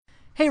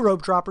Hey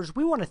Rope Droppers,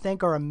 we want to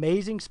thank our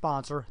amazing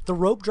sponsor, the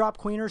Rope Drop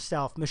Queen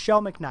herself,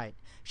 Michelle McKnight.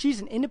 She's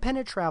an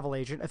independent travel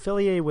agent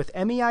affiliated with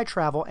MEI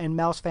Travel and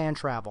Mouse Fan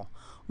Travel.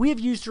 We have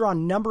used her on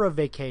a number of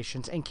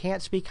vacations and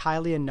can't speak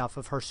highly enough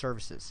of her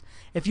services.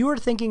 If you are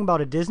thinking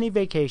about a Disney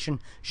vacation,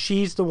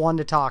 she's the one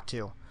to talk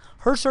to.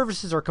 Her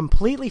services are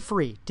completely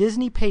free.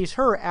 Disney pays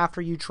her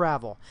after you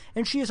travel,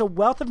 and she has a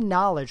wealth of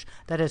knowledge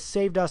that has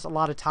saved us a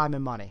lot of time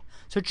and money.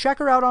 So check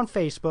her out on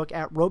Facebook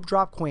at Rope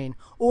Drop Queen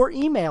or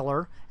email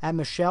her at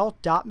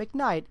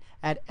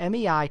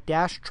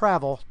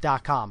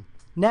michelle.mcknight@mei-travel.com.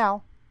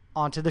 Now,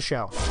 on to the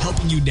show.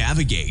 Helping you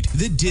navigate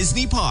the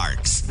Disney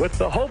parks. With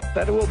the hope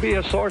that it will be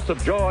a source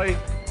of joy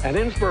and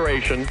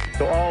inspiration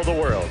to all the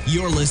world.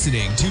 You're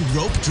listening to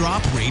Rope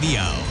Drop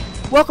Radio.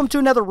 Welcome to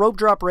another Rope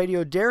Drop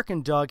Radio. Derek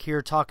and Doug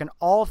here talking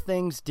all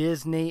things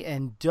Disney.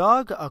 And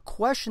Doug, a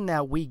question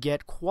that we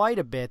get quite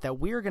a bit that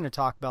we're going to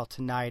talk about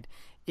tonight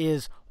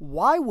is,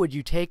 why would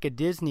you take a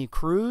Disney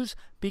cruise?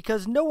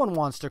 Because no one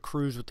wants to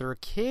cruise with their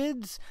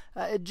kids.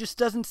 It just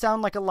doesn't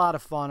sound like a lot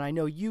of fun. I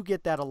know you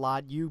get that a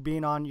lot. You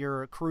being on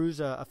your cruise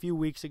a few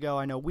weeks ago,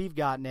 I know we've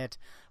gotten it.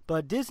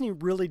 But Disney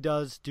really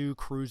does do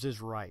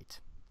cruises right.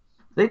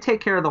 They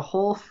take care of the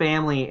whole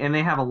family, and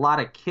they have a lot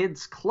of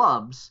kids'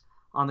 clubs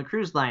on the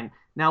cruise line.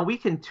 Now, we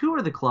can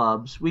tour the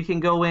clubs. We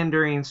can go in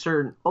during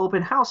certain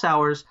open house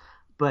hours.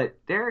 But,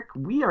 Derek,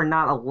 we are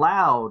not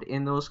allowed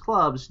in those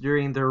clubs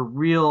during their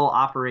real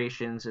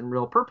operations and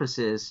real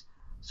purposes.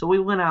 So we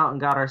went out and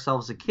got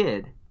ourselves a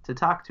kid to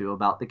talk to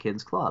about the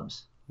kids'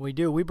 clubs. We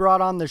do. We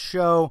brought on the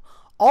show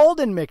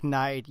Alden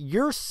McKnight,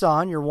 your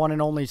son, your one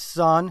and only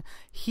son.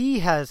 He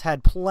has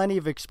had plenty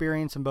of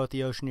experience in both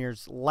the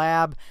Oceaneers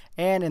lab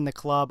and in the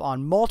club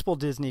on multiple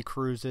Disney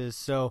cruises.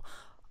 So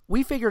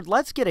we figured,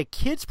 let's get a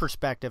kid's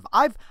perspective.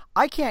 I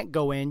can't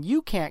go in.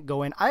 You can't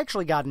go in. I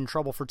actually got in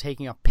trouble for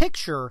taking a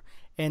picture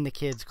in the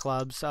kids'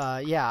 clubs.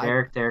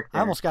 Derek. I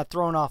almost got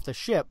thrown off the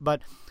ship.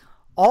 But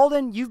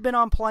Alden, you've been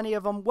on plenty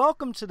of them.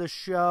 Welcome to the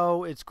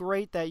show. It's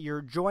great that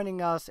you're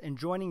joining us and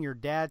joining your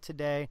dad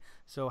today.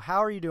 So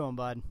how are you doing,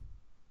 bud?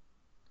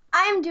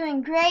 I'm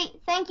doing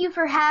great. Thank you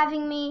for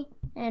having me.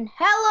 And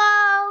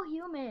hello,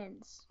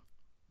 humans.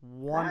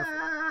 Wonderful.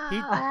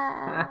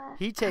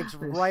 He takes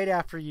right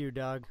after you,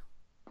 Doug.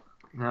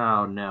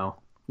 Oh, no.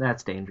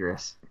 That's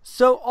dangerous.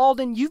 So,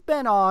 Alden, you've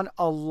been on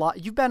a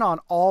lot. You've been on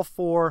all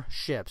 4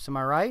 ships, am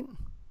I right?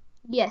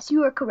 Yes,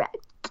 you are correct.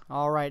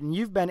 All right, and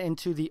you've been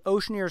into the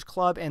Oceaneers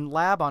Club and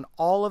Lab on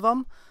all of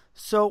them.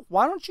 So,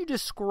 why don't you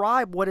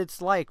describe what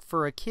it's like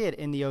for a kid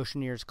in the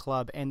Oceaneers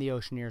Club and the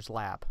Oceaneers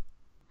Lab?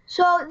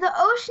 So, the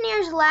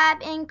Oceaneers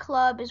Lab and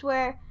Club is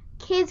where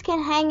kids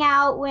can hang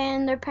out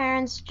when their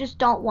parents just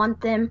don't want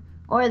them,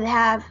 or they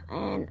have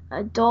an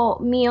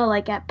adult meal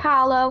like at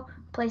Palo,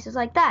 places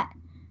like that.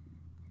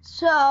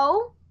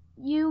 So,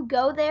 you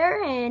go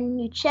there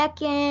and you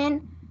check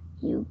in,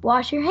 you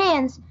wash your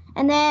hands,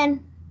 and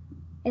then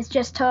it's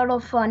just total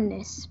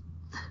funness.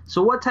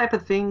 So what type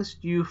of things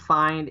do you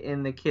find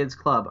in the kids'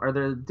 club? Are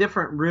there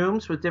different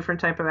rooms with different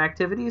type of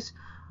activities?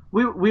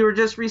 We were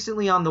just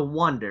recently on the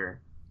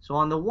Wonder. So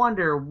on the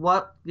Wonder,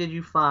 what did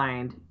you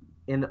find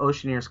in the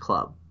Oceaneers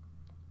Club?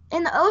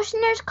 In the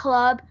Oceaneers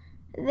Club,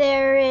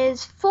 there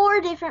is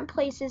 4 different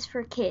places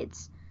for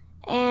kids,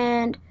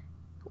 and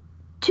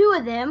 2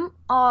 of them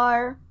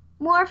are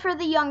more for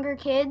the younger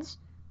kids,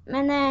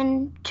 and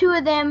then 2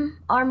 of them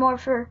are more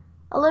for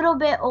a little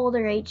bit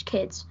older age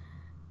kids.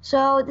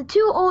 So the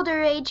 2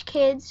 older age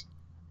kids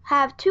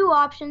have 2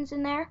 options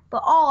in there,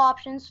 but all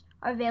options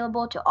are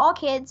available to all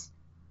kids.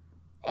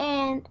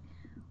 And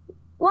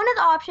one of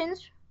the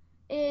options,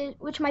 is,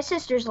 which my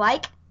sisters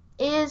like,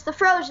 is the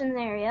Frozen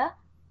area,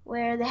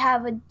 where they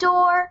have a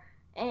door,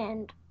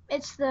 and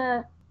it's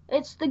the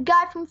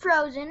guy from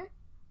Frozen.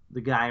 The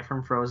guy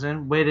from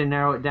Frozen? Way to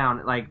narrow it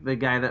down. Like the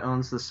guy that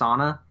owns the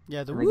sauna?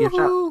 Yeah, the gift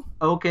shop? woohoo!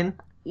 Oaken?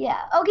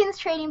 Yeah, Oaken's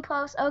Trading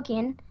Post,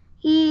 Oaken.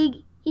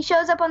 He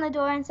shows up on the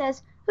door and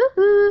says,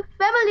 "Woohoo,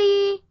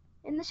 family,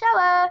 in the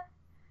shower,"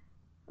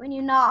 when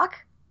you knock.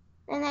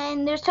 And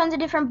then there's tons of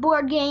different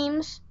board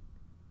games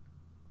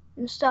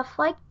and stuff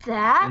like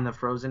that. In the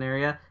Frozen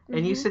area? Mm-hmm.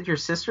 And you said your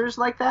sisters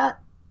like that?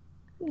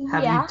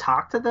 Have Yeah. you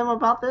talked to them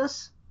about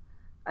this?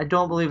 I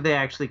don't believe they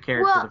actually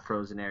cared for the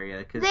Frozen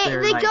area. Cause They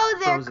like go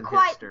there Frozen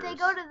quite. hipsters. They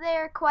go to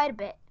there quite a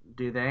bit.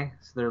 Do they?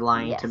 So they're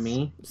lying to Yes.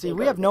 me? See,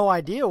 we have no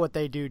idea what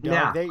they do,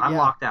 Doug. Yeah, I'm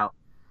locked out.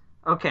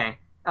 Okay,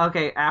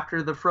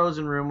 after the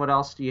Frozen room, what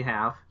else do you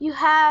have? You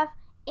have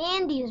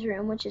Andy's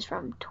room, which is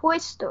from Toy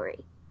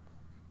Story.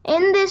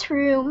 In this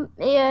room,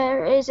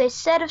 there is a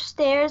set of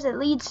stairs that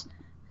leads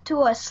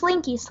to a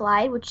Slinky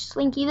slide, which is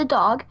Slinky the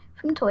dog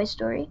from Toy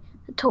Story,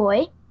 the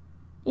toy.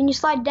 And you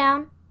slide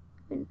down.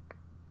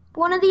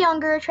 One of the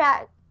younger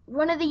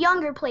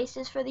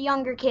places for the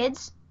younger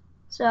kids.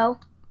 So.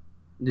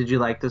 Did you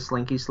like the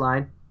Slinky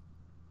slide?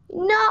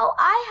 No,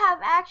 I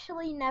have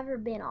actually never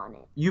been on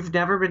it. You've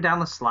never been down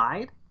the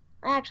slide?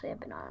 I actually have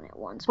been on it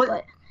once, What?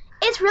 but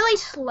it's really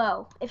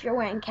slow if you're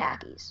wearing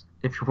khakis.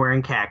 If you're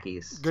wearing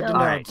khakis. Good to So- know.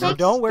 Alright, So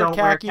don't wear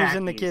khakis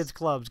in the kids'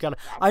 clubs.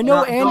 I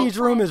know Don't- Andy's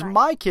don't- room is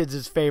my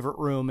kids' favorite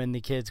room in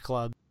the kids'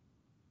 club.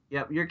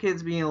 Yep, your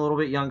kids being a little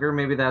bit younger,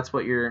 maybe that's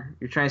what you're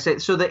trying to say.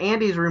 So the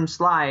Andy's room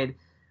slide,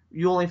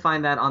 you only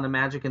find that on the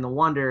Magic and the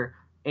Wonder.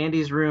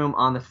 Andy's room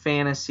on the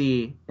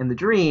Fantasy and the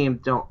Dream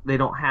they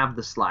don't have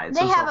the slides.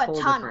 They So it's have a whole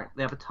tunnel. different-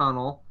 They have a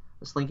tunnel,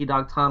 a Slinky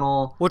Dog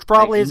tunnel, Which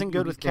probably like, isn't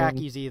good with thing.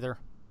 khakis either.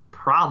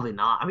 Probably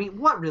not. I mean,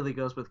 what really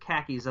goes with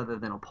khakis other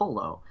than a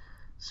polo?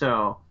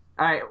 So,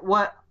 all right,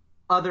 what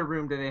other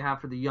room do they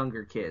have for the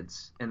younger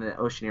kids in the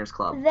Oceaneers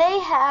Club? They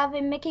have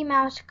a Mickey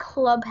Mouse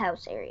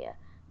Clubhouse area.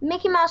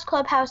 Mickey Mouse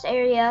Clubhouse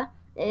area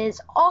is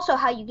also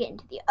how you get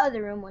into the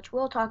other room, which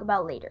we'll talk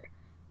about later.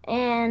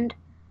 And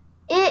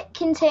it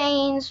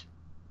contains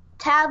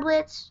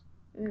tablets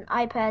and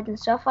iPads and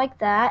stuff like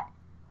that.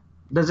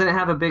 Doesn't it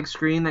have a big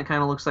screen that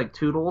kind of looks like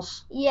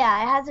Toodles?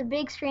 Yeah, it has a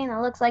big screen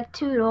that looks like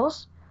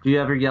Toodles. Do you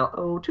ever yell,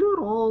 "Oh,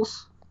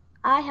 Toodles"?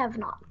 I have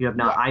not. You have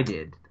not. yet. I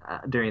did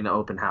during the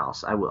open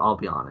house. I'll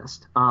be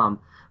honest.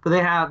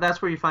 But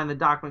that's where you find the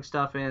Doc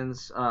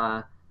McStuffins,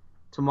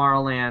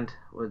 Tomorrowland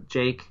with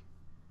Jake,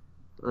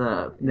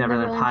 the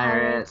Neverland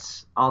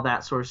Pirates, all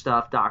that sort of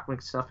stuff. Doc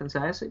McStuffins.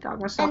 Did I say Doc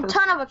McStuffins?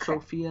 And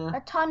Sophia.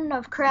 a ton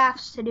of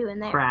crafts to do in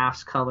there.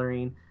 Crafts,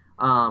 coloring.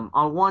 On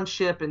one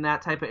ship in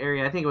that type of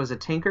area, I think it was a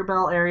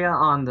Tinkerbell area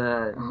on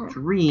the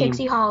Dream,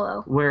 Pixie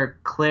Hollow. where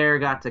Claire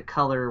got to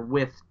color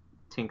with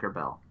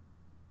Tinkerbell.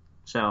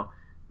 So,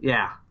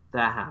 yeah,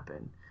 that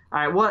happened. All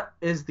right, what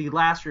is the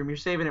last room? You're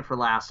saving it for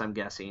last, I'm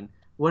guessing.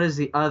 What is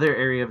the other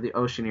area of the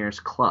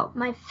Oceaneers Club?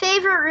 My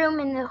favorite room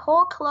in the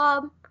whole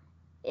club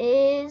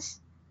is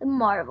the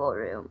Marvel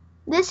room.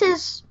 This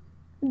is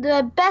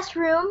the best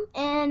room,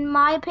 in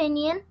my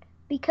opinion,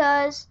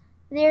 because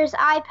there's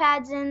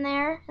iPads in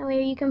there where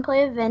you can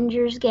play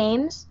Avengers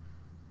games.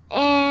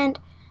 And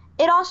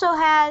it also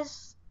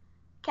has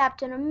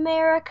Captain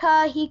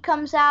America. He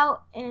comes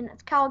out, and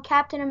it's called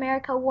Captain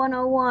America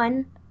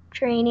 101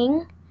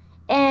 training.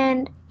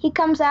 And he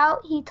comes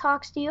out, he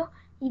talks to you,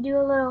 you do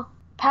a little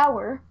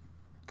power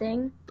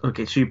thing.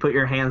 Okay, so you put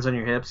your hands on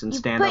your hips and You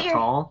stand put up your-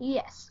 tall?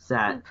 Yes. Is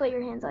that- You put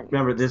your hands on your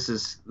Remember, this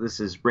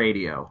is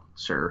radio,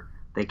 sir.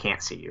 They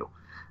can't see you.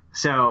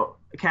 So,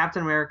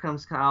 Captain America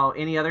comes out.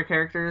 Any other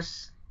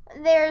characters?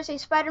 There's a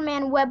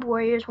Spider-Man Web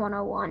Warriors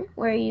 101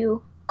 where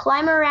you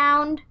climb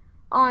around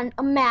on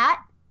a mat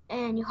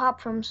and you hop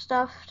from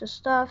stuff to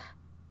stuff,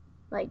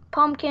 like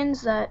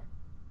pumpkins that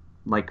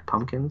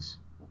Pumpkins?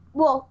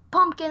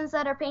 pumpkins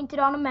that are painted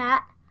on a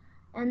mat,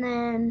 and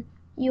then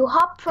you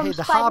hop from Hey,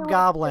 the Spider-Man-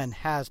 Hobgoblin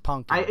has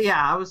pumpkins.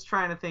 I was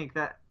trying to think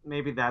that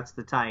maybe that's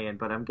the tie-in,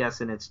 but I'm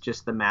guessing it's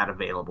just the mat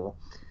available.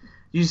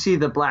 You see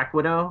the Black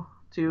Widow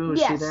too? Is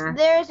she Yes, there?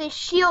 there's a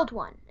shield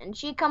one, and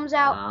she comes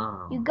out.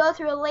 Oh. You go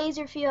through a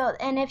laser field,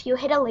 and if you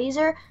hit a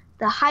laser,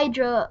 the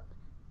Hydra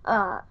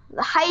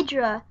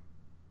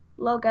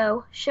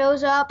logo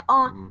shows up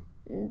on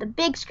the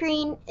big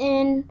screen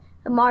in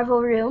the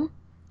Marvel room,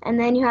 and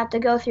then you have to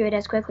go through it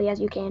as quickly as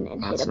you can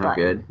and That's hit a not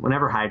button. good.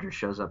 Whenever Hydra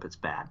shows up, it's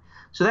bad.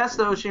 So that's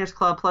the Oceaneers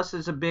Club. Plus,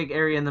 there's a big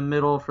area in the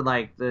middle for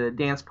like the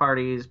dance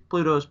parties,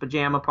 Pluto's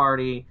pajama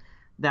party,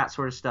 that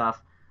sort of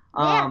stuff.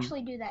 They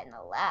actually do that in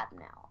the lab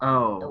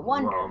now. The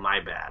Wonder. Oh,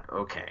 my bad.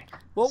 Okay.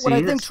 Well, what See,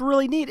 I this- think's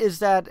really neat is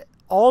that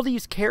all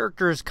these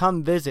characters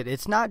come visit.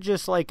 It's not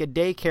just like a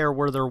daycare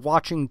where they're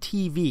watching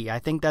TV. I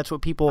think that's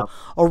what people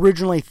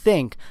originally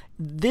think.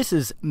 This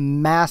is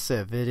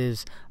massive. It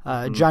is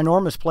a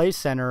ginormous play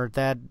center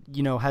that,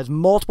 has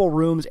multiple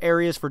rooms,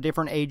 areas for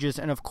different ages,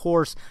 and of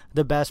course,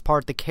 the best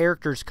part, the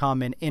characters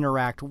come and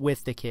interact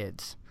with the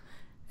kids.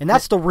 And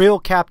that's the real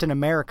Captain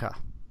America.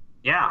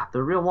 Yeah,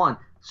 the real one.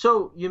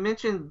 So you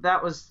mentioned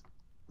that was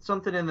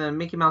something in the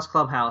Mickey Mouse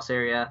Clubhouse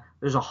area.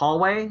 There's a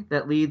hallway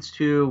that leads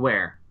to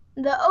where?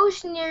 The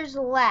Oceaneers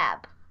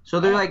lab. So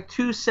they're like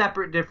two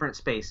separate different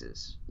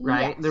spaces,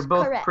 right? Yes, They're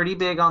both correct. pretty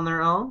big on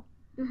their own.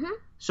 Mhm.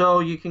 So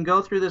you can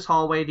go through this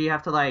hallway. Do you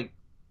have to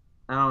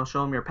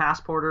show them your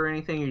passport or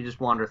anything? Or you just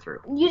wander through?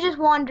 You just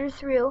wander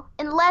through,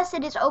 unless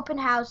it is open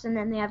house and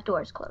then they have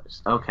doors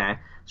closed. Okay.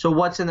 So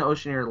what's in the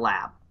Oceaneer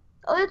lab?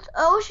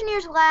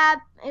 Oceaneers lab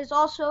is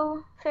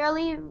also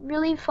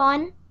really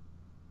fun,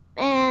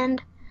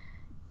 and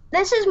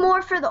this is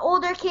more for the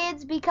older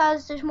kids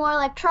because there's more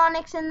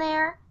electronics in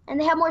there, and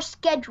they have more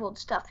scheduled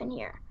stuff in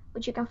here,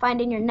 which you can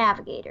find in your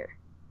navigator.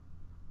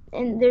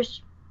 And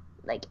there's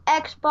like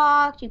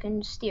Xbox, you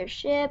can steer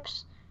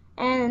ships,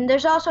 and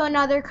there's also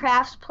another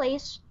crafts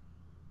place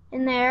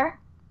in there.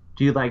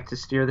 Do you like to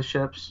steer the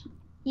ships?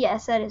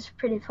 Yes, that is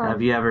pretty fun.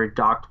 Have you ever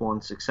docked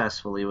one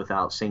successfully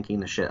without sinking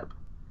the ship?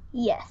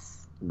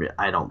 Yes.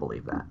 I don't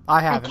believe that.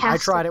 I haven't. I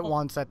cast tried it. it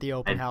once at the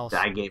open house.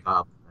 I gave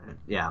up.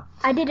 Yeah.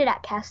 I did it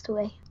at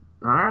Castaway.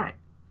 All right.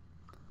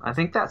 I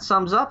think that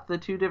sums up the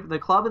the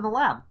club and the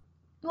lab.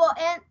 Well,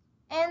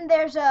 and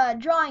there's a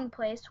drawing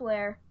place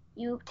where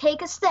you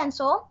take a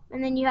stencil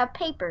and then you have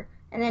paper,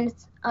 and then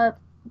it's a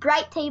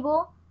bright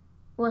table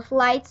with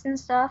lights and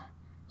stuff.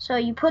 So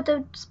you put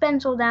the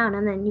stencil down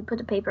and then you put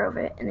the paper over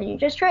it, and then you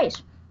just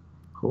trace.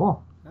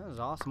 Cool. That was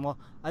awesome. Well,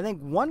 I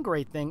think one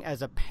great thing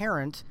as a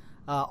parent,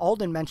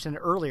 Alden mentioned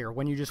earlier,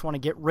 when you just want to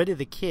get rid of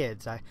the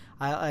kids.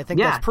 I think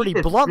that's pretty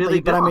bluntly,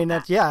 really but I mean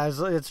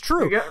it's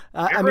true.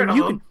 I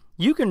mean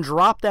you can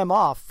drop them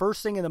off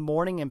first thing in the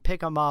morning and pick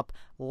them up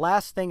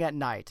last thing at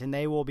night, and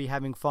they will be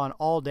having fun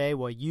all day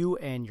while you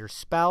and your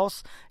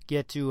spouse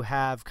get to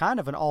have kind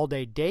of an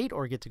all-day date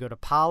or get to go to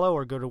Palo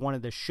or go to one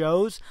of the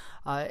shows.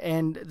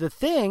 And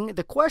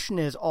the question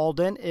is,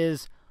 Alden,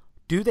 is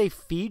do they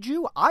feed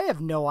you? I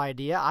have no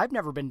idea. I've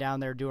never been down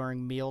there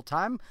during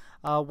mealtime.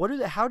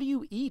 How do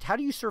you eat? How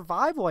do you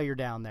survive while you're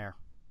down there?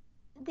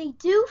 They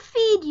do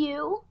feed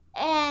you,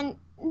 and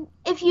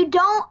if you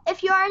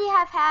already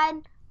have had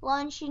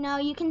lunch,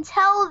 you can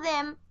tell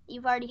them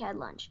you've already had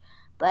lunch.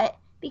 But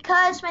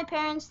because my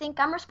parents think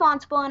I'm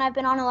responsible and I've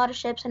been on a lot of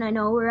ships and I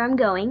know where I'm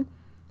going,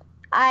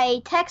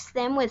 I text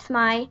them with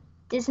my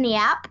Disney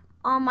app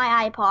on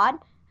my iPod.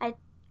 I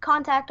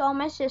contact all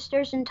my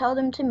sisters and tell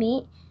them to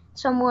meet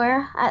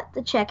somewhere at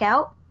the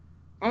checkout,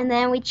 and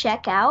then we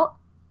check out,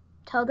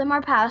 tell them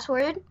our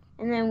password,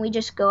 and then we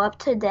just go up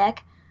to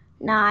deck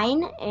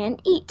 9 and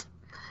eat.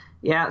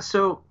 Yeah,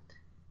 so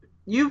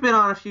you've been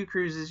on a few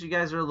cruises. You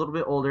guys are a little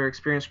bit older,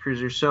 experienced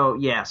cruisers. So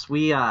yes,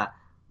 we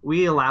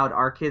allowed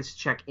our kids to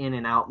check in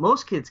and out.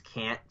 Most kids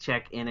can't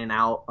check in and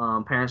out.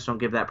 Parents don't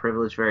give that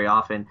privilege very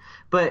often.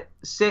 But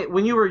say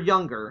when you were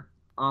younger,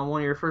 on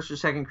one of your first or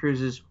second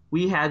cruises,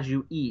 we had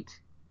you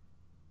eat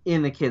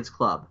in the kids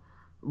club.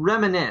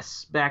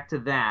 Reminisce back to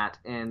that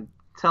and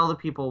tell the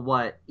people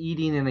what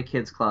eating in the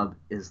kids club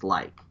is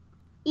like.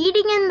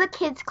 Eating in the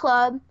kids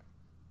club,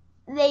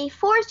 they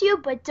force you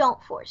but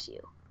don't force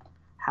you.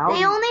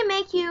 They only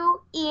make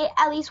you eat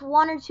at least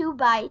 1 or 2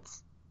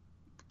 bites,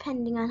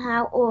 depending on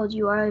how old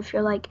you are. If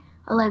you're like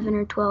 11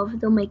 or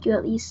 12, they'll make you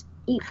at least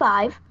eat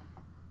 5.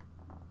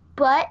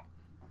 But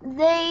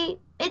it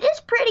is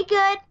pretty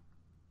good,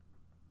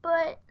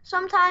 but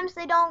sometimes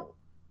they don't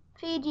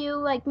feed you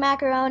like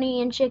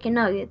macaroni and chicken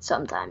nuggets.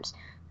 Sometimes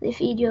they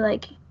feed you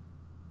like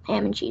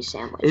ham and cheese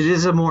sandwich. It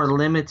is a more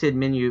limited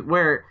menu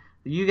where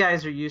you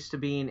guys are used to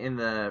being in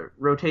the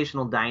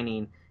rotational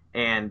dining,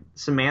 and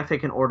Samantha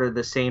can order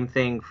the same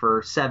thing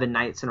for 7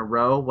 nights in a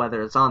row,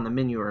 whether it's on the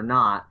menu or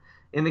not.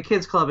 In the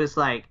kids club, it's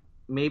like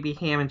maybe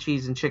ham and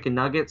cheese and chicken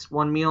nuggets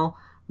one meal,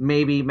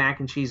 maybe mac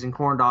and cheese and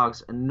corn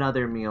dogs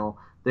another meal.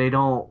 They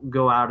don't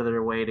go out of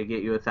their way to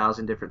get you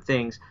 1,000 different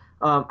things.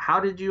 How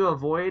did you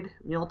avoid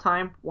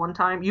mealtime one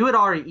time? You had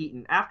already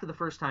eaten. After the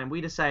first time, we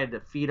decided to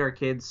feed our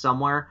kids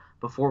somewhere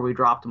before we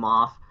dropped them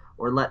off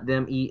or let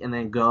them eat and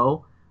then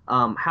go.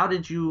 How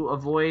did you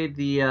avoid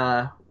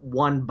the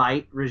 1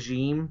 bite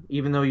regime?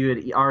 Even though you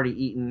had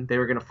already eaten, they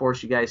were going to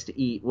force you guys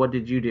to eat. What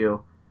did you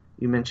do?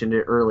 You mentioned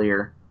it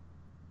earlier.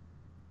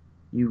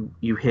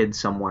 You hid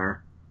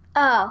somewhere.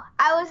 Oh,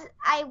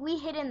 we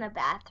hid in the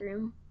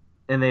bathroom.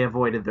 And they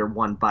avoided their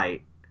 1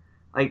 bite.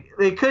 Like,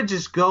 they could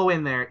just go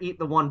in there, eat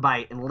the 1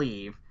 bite, and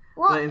leave.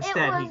 Well, but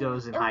instead, he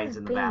goes and hides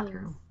in the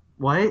bathroom.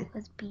 What? It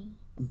was beans.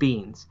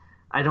 Beans.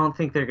 I don't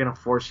think they're going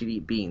to force you to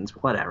eat beans.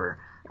 Whatever.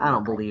 I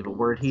don't believe a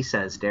word he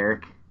says,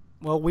 Derek.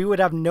 Well, we would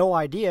have no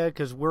idea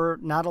because we're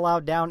not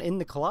allowed down in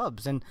the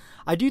clubs. And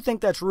I do think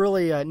that's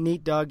really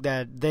neat, Doug,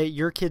 that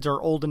your kids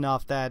are old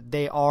enough that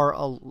they are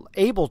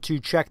able to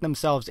check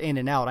themselves in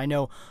and out. I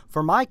know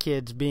for my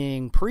kids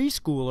being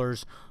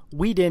preschoolers,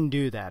 we didn't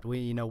do that.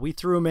 We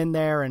threw them in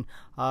there and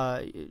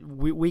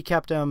we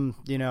kept them,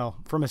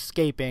 from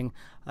escaping.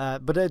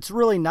 But it's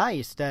really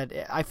nice that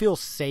I feel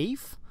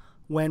safe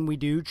when we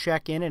do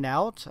check in and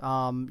out.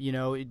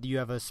 You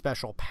have a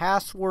special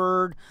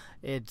password.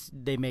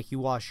 They make you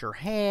wash your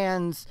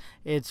hands.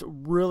 It's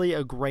really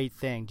a great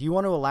thing. Do you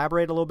want to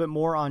elaborate a little bit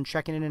more on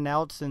checking in and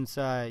out since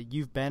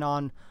you've been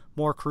on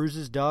more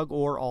cruises, Doug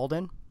or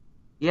Alden?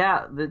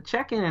 Yeah, the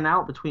check in and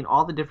out between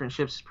all the different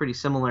ships is pretty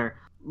similar.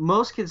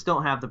 Most kids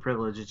don't have the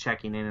privilege of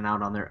checking in and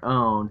out on their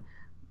own.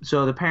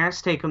 So the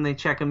parents take them, they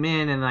check them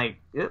in, and like,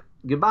 yep,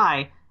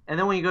 goodbye. And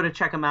then when you go to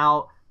check them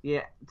out,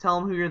 tell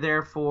them who you're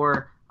there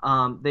for.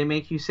 They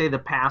make you say the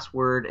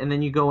password, and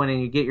then you go in and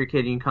you get your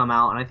kid and you come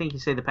out. And I think you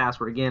say the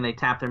password again, they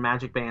tap their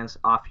magic bands,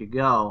 off you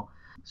go.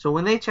 So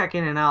when they check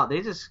in and out, they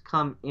just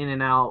come in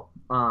and out.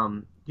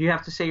 Do you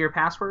have to say your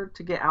password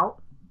to get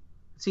out?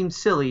 It seems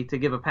silly to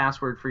give a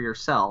password for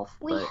yourself.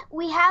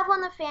 We have on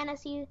the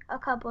Fantasy a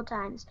couple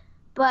times.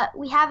 But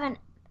we haven't.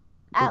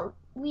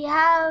 We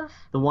have.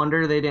 The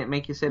Wonder, they didn't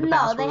make you say the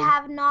password? No, they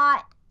have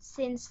not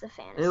since the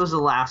Fantasy. It was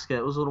Alaska.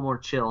 It was a little more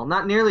chill.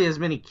 Not nearly as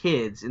many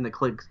kids in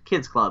the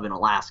kids club in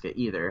Alaska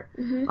either.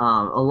 Mm-hmm.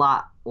 A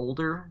lot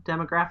older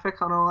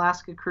demographic on an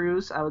Alaska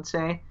cruise, I would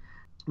say.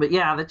 But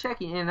yeah, the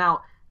checking in and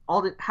out.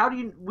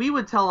 We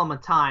would tell them a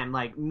time,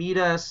 like meet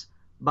us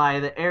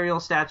by the Ariel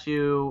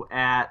statue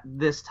at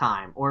this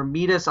time, or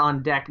meet us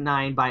on deck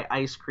 9 by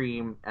ice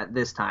cream at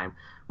this time.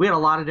 We had a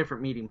lot of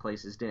different meeting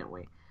places, didn't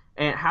we?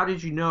 And how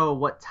did you know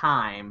what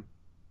time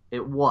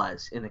it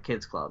was in the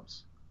kids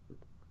clubs?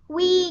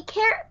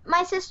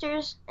 My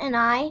sisters and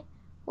I,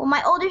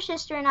 my older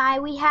sister and I,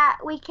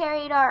 we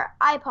carried our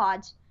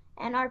iPods,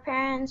 and our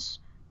parents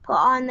put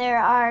on there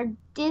our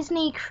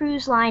Disney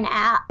Cruise Line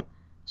app.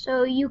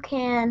 so you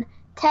can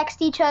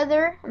text each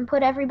other and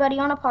put everybody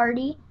on a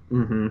party.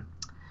 Mm-hmm.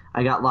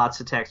 I got lots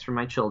of texts from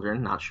my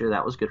children. Not sure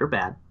that was good or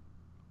bad.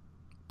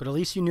 But at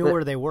least you knew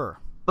where they were.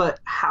 But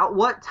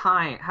what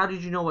time? How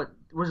did you know what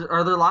was?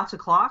 Are there lots of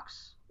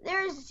clocks?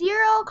 There's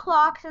 0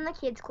 clocks in the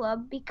kids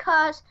club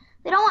because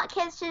they don't want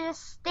kids to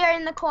just stare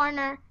in the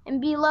corner and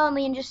be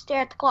lonely and just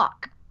stare at the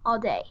clock all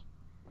day.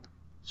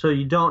 So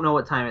you don't know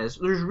what time it is.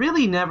 There's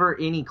really never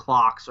any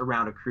clocks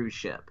around a cruise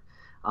ship.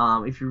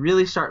 If you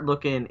really start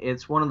looking,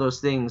 it's one of those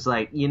things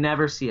like you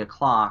never see a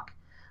clock.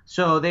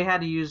 So they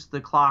had to use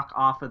the clock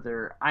off of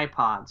their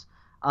iPods.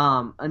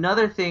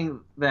 Another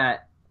thing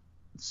that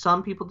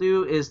some people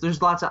do is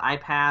there's lots of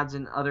iPads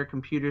and other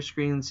computer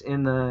screens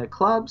in the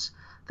clubs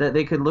that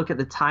they could look at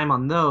the time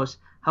on those.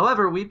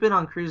 However, we've been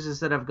on cruises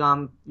that have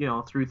gone,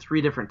 through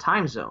 3 different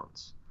time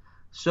zones.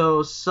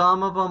 So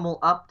some of them will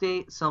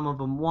update, some of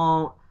them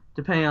won't,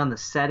 depending on the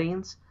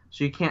settings.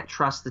 So you can't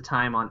trust the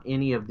time on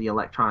any of the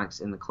electronics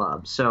in the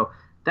club. So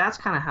that's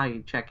kind of how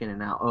you check in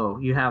and out. Oh,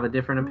 you have a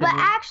different opinion?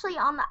 But actually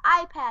on the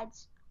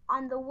iPads,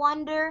 on the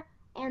Wonder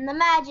and the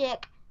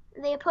Magic,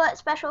 they put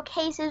special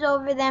cases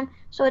over them,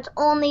 so it's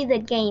only the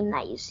game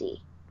that you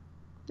see,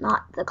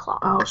 not the clock.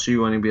 Oh, so you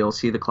want to be able to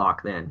see the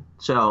clock then.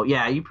 So,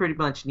 yeah, you pretty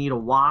much need a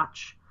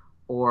watch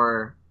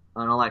or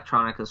an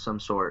electronic of some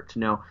sort to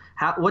know.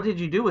 What did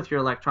you do with your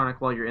electronic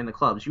while you're in the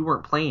clubs? You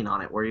weren't playing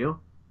on it, were you?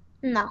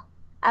 No,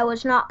 I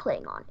was not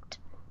playing on it.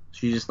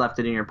 So you just left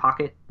it in your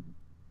pocket?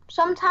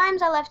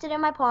 Sometimes I left it in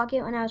my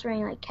pocket when I was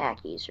wearing, like,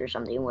 khakis or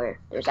something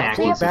where there's Khakis.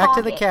 actually a Back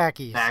pocket. to the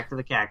khakis. Back to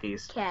the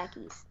khakis.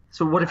 Khakis.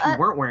 So what if you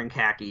weren't wearing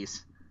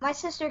khakis? My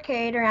sister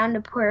carried around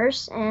a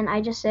purse, and I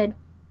just said,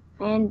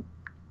 give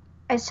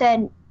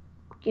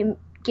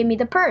me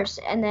the purse,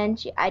 and then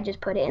I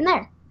just put it in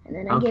there, and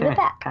then I give it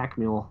back. Pack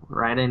mule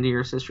right into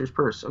your sister's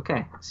purse.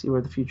 Okay, I see where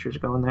the future's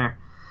going there.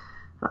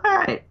 All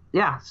right,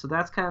 yeah, so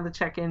that's kind of the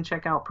check-in,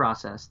 check-out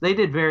process. They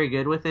did very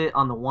good with it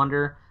on the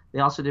Wonder. They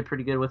also did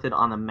pretty good with it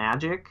on the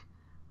Magic.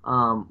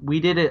 We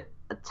did it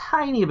a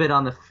tiny bit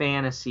on the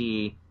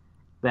Fantasy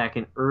back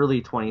in early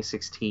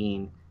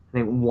 2016. I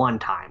think one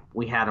time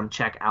we had them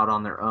check out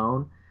on their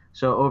own.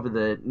 So over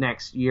the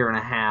next year and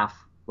a half,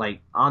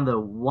 like on the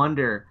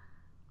Wonder,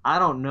 I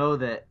don't know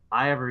that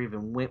I ever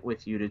even went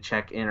with you to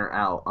check in or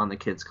out on the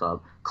kids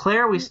club.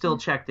 Claire, we still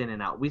checked in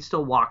and out. We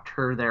still walked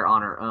her there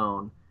on her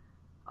own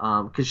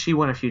because she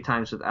went a few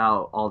times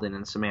without Alden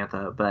and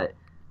Samantha. But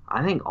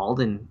I think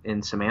Alden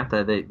and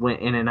Samantha, they went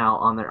in and out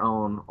on their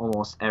own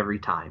almost every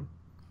time.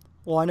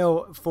 Well, I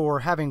know for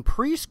having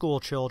preschool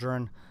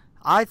children,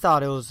 I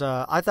thought it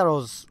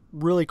was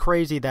really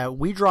crazy that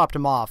we dropped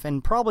them off,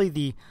 and probably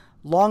the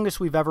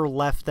longest we've ever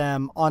left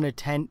them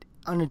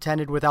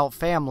unattended without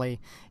family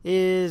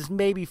is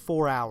maybe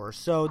 4 hours.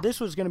 So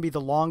this was going to be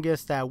the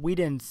longest that we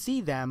didn't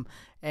see them,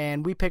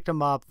 and we picked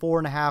them up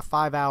 4.5,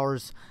 5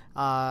 hours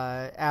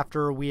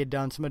after we had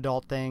done some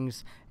adult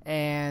things,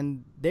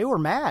 and they were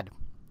mad.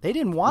 They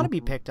didn't want to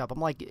be picked up. I'm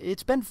like,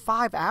 it's been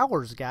 5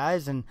 hours,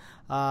 guys. And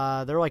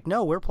they're like,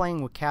 no, we're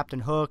playing with Captain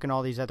Hook and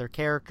all these other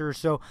characters.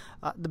 So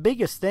the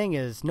biggest thing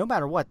is, no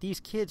matter what, these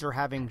kids are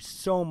having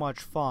so much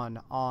fun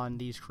on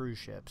these cruise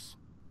ships.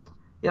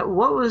 Yeah,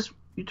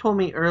 you told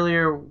me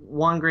earlier,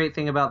 one great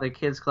thing about the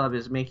kids club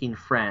is making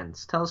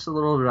friends. Tell us a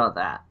little bit about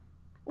that.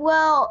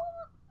 Well,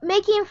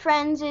 making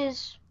friends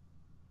is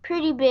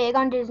pretty big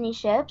on Disney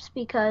ships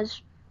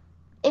because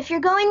if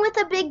you're going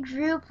with a big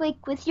group,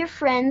 like with your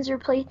friends or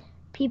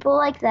people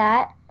like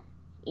that,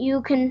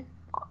 you can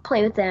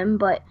play with them.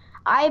 But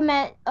I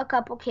met a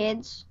couple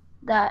kids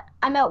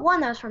I met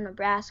one that was from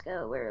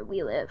Nebraska where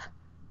we live,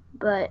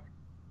 but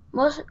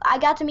I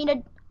got to meet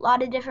a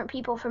lot of different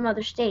people from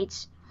other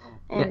states.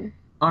 And yeah.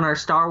 On our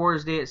Star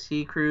Wars Day at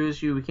Sea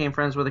cruise, you became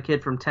friends with a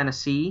kid from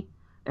Tennessee,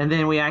 and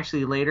then we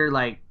actually later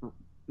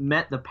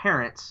met the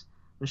parents.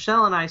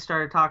 Michelle and I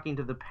started talking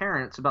to the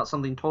parents about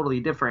something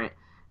totally different,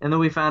 and then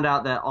we found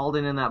out that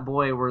Alden and that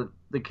boy were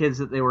the kids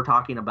that they were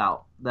talking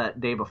about that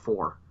day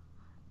before.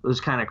 It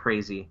was kind of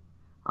crazy.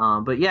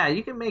 But yeah,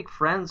 you can make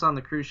friends on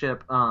the cruise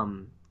ship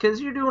because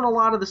you're doing a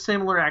lot of the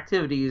similar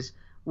activities.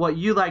 What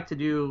you like to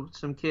do,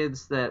 some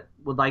kids that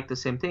would like the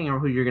same thing or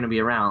who you're going to be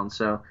around.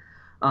 So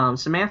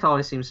Samantha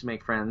always seems to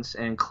make friends,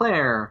 and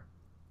Claire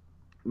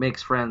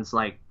makes friends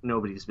like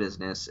nobody's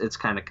business. It's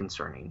kind of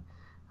concerning.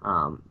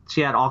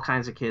 She had all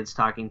kinds of kids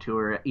talking to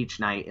her each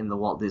night in the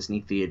Walt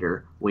Disney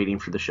Theater waiting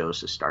for the shows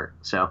to start.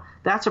 So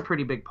that's a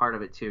pretty big part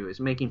of it too, is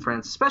making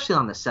friends, especially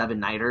on the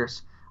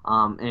 7-nighters,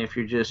 and if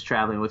you're just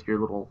traveling with your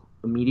little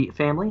immediate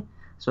family.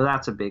 So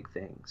that's a big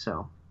thing.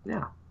 So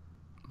yeah.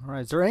 All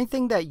right. Is there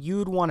anything that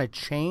you'd want to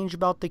change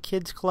about the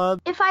kids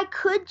club? If I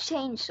could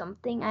change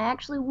something, I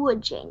actually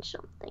would change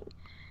something,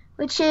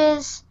 which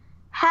is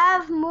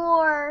have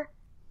more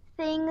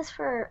things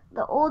for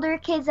the older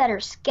kids that are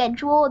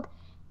scheduled.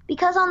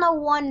 Because on the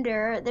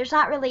Wonder, there's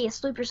not really a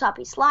Super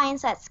Sloppy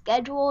Science that's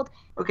scheduled.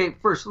 Okay,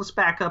 first, let's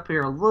back up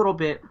here a little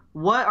bit.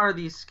 What are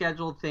these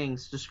scheduled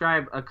things?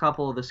 Describe a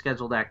couple of the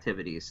scheduled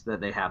activities that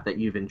they have that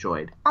you've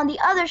enjoyed. On the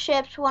other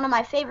ships, one of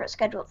my favorite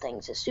scheduled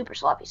things is Super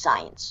Sloppy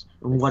Science.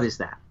 What is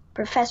that?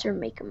 Professor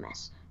Make a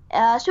Mess.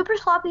 Super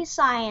Sloppy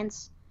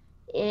Science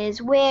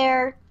is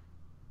where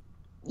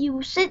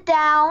you sit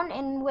down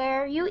and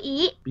where you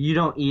eat. You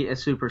don't eat at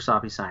Super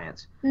Sloppy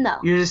Science. No.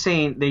 You're just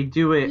saying they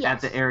do it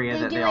Yes, at the area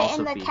that they They also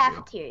do it in feed the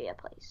cafeteria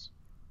place.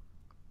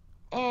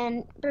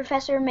 And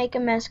Professor Make a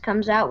Mess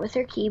comes out with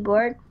her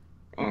keyboard,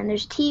 and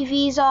there's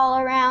TVs all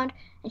around,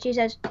 and she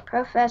says,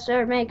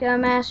 "Professor Make a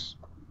Mess,"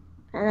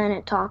 and then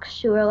it talks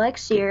to her like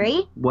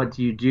Siri. What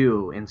do you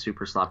do in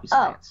Super Sloppy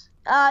Science?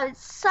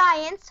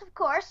 Science, of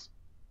course.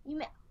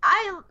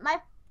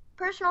 My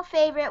personal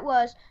favorite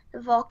was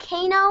the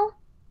volcano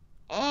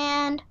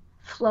and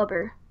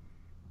Flubber.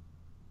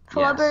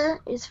 Flubber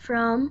is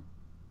from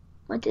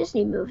a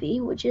Disney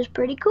movie, which is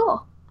pretty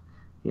cool.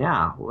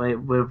 Yeah,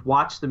 we've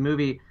watched the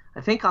movie. I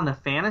think on the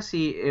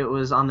Fantasy, it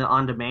was on the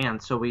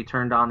on-demand, so we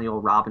turned on the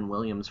old Robin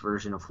Williams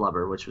version of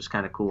Flubber, which was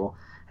kind of cool.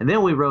 And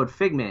then we rode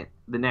Figment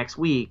the next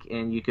week,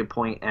 and you could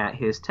point at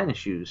his tennis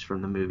shoes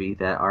from the movie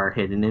that are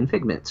hidden in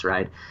Figment's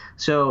ride.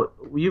 So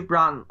you've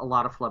brought a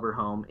lot of Flubber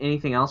home.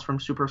 Anything else from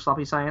Super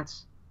Sloppy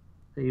Science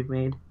that you've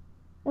made?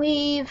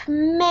 We've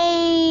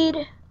made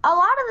a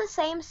lot of the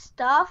same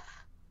stuff,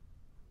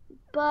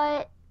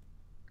 but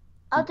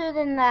other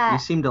than that... You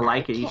seem to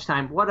like it each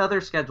time. What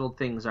other scheduled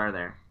things are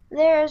there?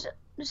 There's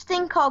this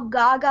thing called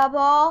Gaga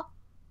Ball.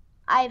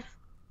 I've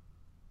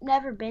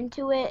never been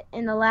to it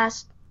in the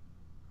last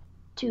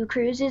 2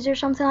 cruises or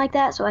something like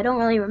that, so I don't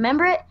really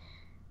remember it.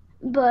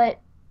 But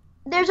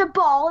there's a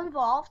ball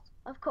involved,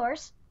 of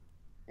course.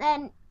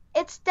 And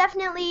it's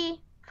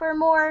definitely for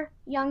more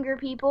younger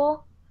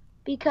people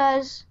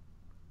because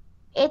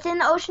it's in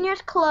the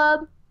Oceaneers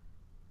Club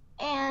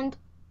and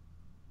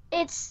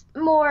it's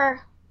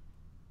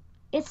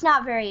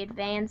not very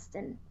advanced.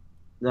 And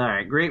all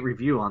right, great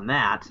review on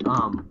that.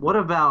 What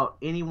about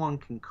Anyone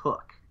Can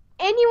Cook?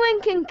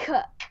 Anyone can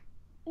cook.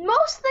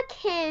 Most of the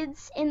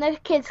kids in the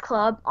kids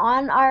club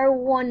on our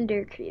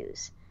Wonder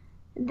Cruise,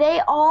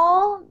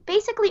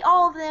 basically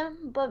all of them,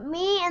 but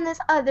me and this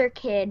other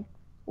kid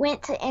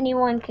went to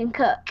Anyone Can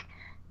Cook.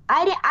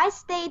 I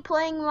stayed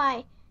playing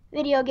my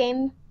video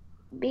game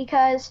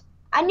because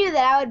I knew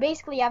that I would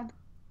basically have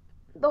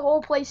the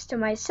whole place to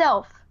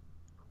myself.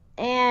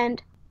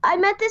 And I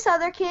met this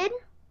other kid.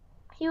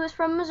 He was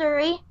from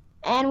Missouri,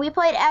 and we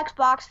played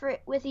Xbox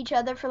with each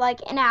other for like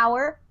an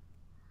hour.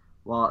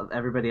 While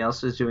everybody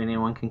else is doing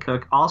Anyone Can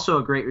Cook. Also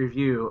a great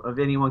review of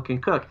Anyone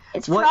Can Cook.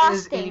 It's what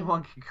frosting. is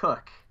Anyone Can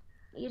Cook?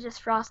 You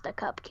just frost a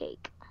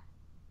cupcake.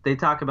 They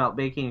talk about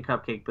baking a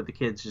cupcake, but the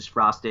kids just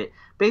frost it.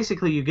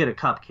 Basically, you get a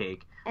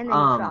cupcake. And then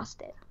you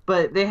frost it.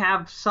 But they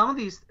have some of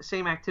these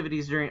same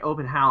activities during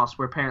open house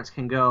where parents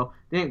can go.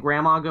 Didn't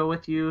Grandma go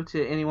with you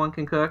to Anyone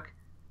Can Cook?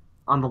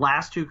 On the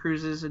last 2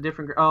 cruises, they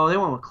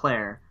went with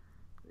Claire.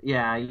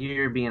 Yeah,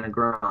 you're being a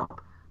grump.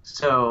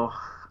 So,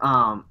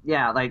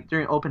 yeah, like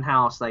during open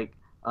house, like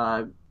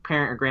parent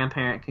or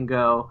grandparent can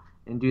go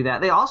and do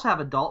that. They also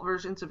have adult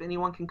versions of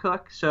Anyone Can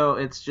Cook, so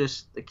it's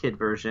just the kid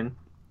version.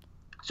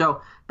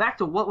 So back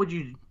to what would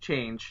you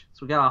change? So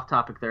we got off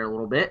topic there a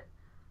little bit.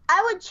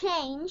 I would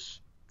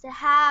change to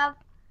have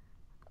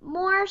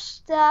more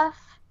stuff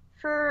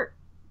for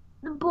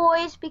the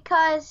boys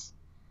because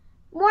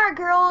more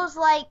girls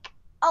like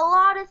a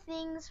lot of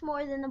things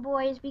more than the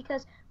boys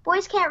because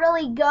boys can't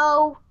really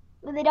go.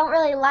 They don't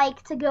really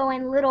like to go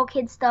in little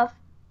kid stuff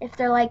if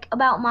they're like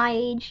about my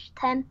age,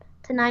 10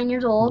 to 9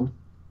 years old,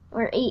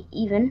 or 8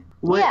 even.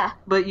 Yeah.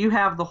 But you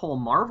have the whole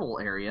Marvel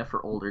area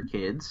for older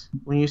kids.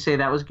 When you say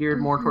that was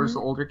geared more towards the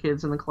older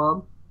kids in the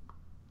club?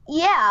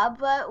 Yeah,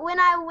 but when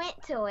I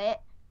went to it,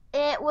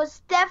 it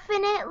was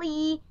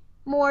definitely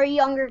more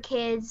younger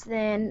kids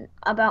than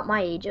about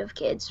my age of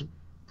kids.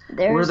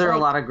 Were there a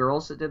lot of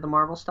girls that did the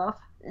Marvel stuff?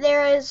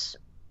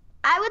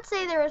 I would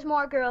say there was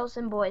more girls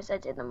than boys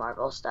that did the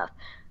Marvel stuff.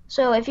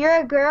 So if you're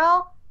a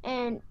girl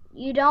and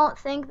you don't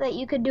think that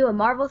you could do a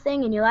Marvel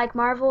thing and you like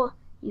Marvel,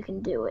 you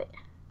can do it.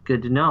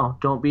 Good to know.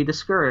 Don't be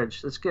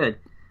discouraged. That's good.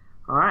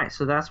 All right,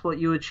 so that's what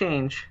you would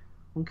change.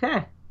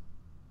 Okay.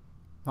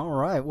 All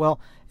right. Well,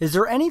 is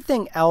there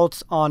anything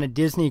else on a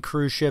Disney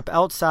cruise ship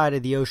outside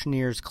of the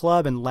Oceaneers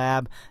Club and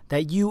Lab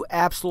that you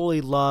absolutely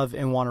love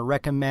and want to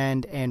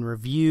recommend and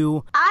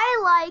review?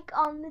 I like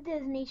on the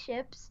Disney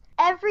ships,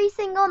 every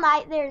single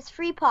night there's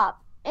free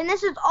pop. And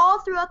this is all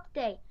throughout the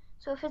day.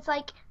 So if it's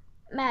like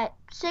at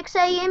 6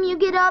 a.m. you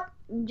get up,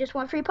 you just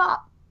want free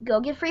pop. Go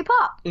get free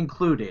pop.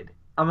 Included.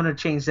 I'm going to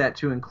change that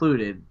to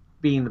included,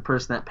 being the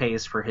person that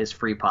pays for his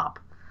free pop.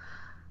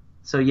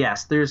 So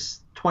yes,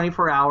 there's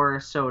 24-hour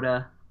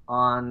soda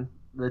on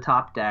the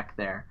top deck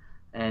there,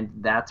 and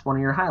that's one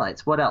of your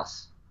highlights. What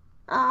else?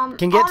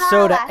 Can get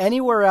soda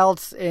anywhere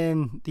else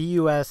in the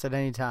U.S. at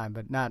any time,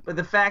 but not... But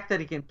the fact that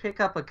he can pick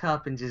up a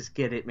cup and just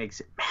get it makes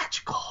it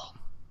magical.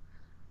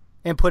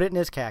 And put it in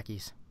his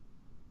khakis.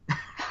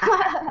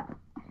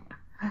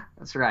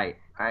 That's right.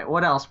 All right,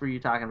 what else were you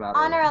talking about?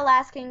 On our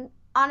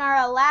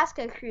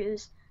Alaska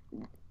cruise,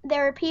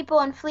 there were people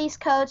in fleece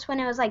coats when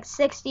it was like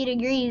 60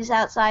 degrees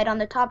outside on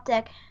the top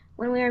deck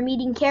when we were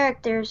meeting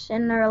characters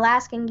in their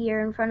Alaskan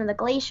gear in front of the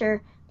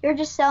glacier. They were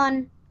just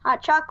selling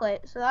hot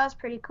chocolate, so that was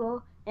pretty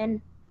cool.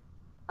 and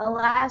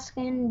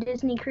Alaskan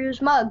Disney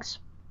Cruise mugs.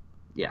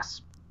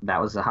 Yes, that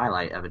was the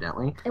highlight,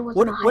 evidently. It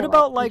wasn't a What highlight.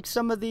 about like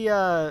some of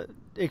the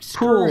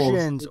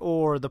excursions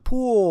or the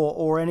pool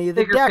or any of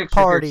the Bigger deck picture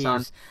here, parties?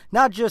 son.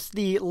 Not just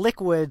the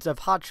liquids of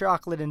hot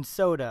chocolate and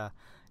soda.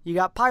 You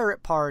got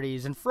pirate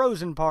parties and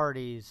frozen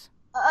parties.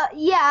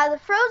 Yeah, the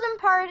Frozen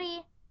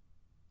party,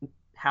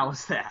 How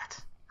was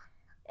that?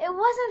 it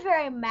wasn't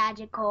very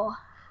magical.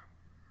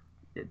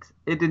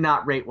 It did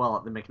not rate well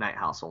at the McKnight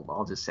household.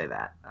 I'll just say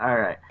that. All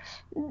right.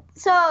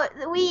 So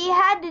we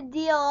had to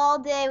deal all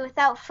day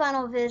without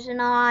funnel vision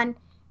on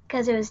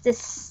because it was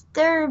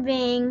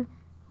disturbing.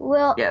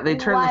 Yeah, they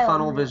turn the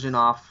funnel wildness. vision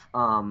off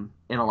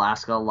in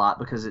Alaska a lot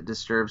because it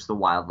disturbs the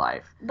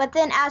wildlife. But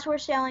then as we're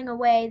sailing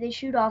away, they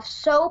shoot off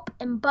soap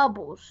and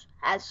bubbles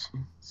as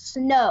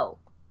snow.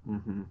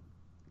 Mm-hmm.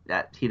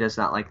 That he does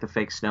not like the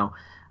fake snow.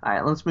 All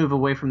right, let's move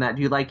away from that.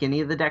 Do you like any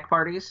of the deck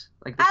parties?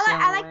 Like the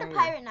I like sailing the away, or-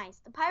 pirate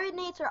nights. The pirate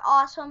nights are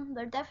awesome.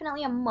 They're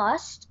definitely a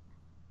must.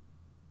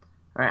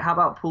 All right, how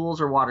about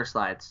pools or water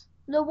slides?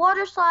 The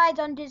water slides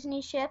on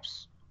Disney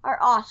ships are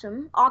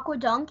awesome. Aqua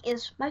Dunk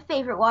is my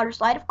favorite water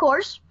slide, of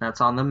course. That's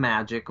on the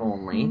Magic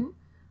only. Mhm.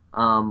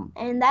 Um,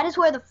 And that is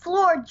where the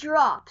floor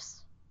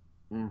drops.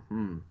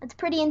 mm-hmm. It's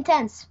pretty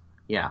intense.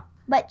 Yeah.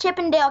 But Chip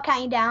and Dale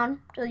count you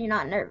down so you're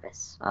not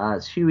nervous.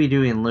 It's Huey,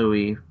 Dewey, and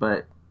Louie,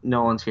 but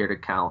no one's here to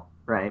count,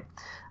 right?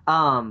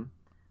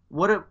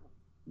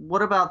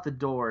 What about the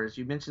doors?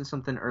 You mentioned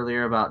something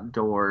earlier about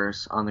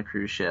doors on the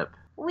cruise ship.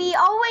 We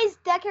always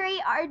decorate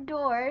our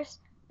doors.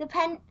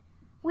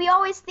 We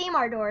always theme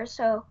our doors.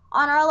 So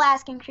on our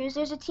Alaskan cruise,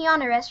 there's a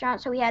Tiana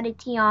restaurant, so we had a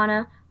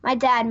Tiana. My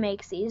dad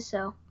makes these,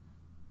 so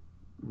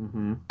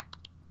Mm-hmm.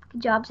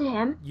 good job to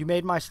him. You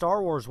made my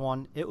Star Wars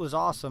one. It was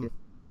awesome.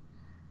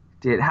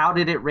 How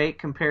did it rate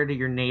compared to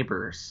your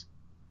neighbors?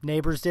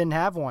 Neighbors didn't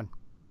have one.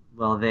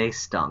 Well, they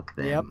stunk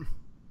then. Yep.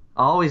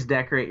 Always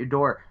decorate your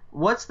door.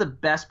 What's the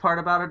best part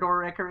about a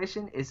door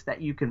decoration is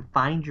that you can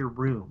find your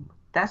room.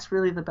 That's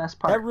really the best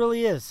part. That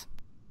really is.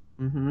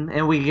 Mm-hmm.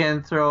 And we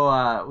can throw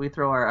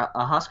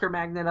a Husker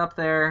magnet up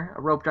there,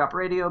 a rope drop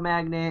radio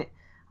magnet.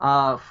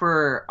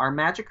 For our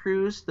Magic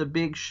cruise, the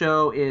big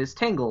show is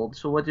Tangled.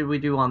 So what did we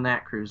do on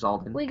that cruise,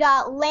 Alden? We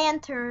got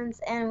lanterns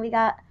and we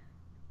got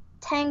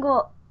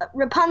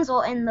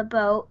Rapunzel in the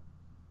boat,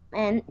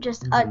 and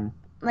just Mhm.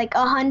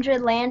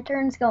 100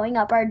 lanterns going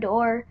up our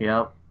door,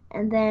 Yep.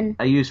 and then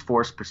I use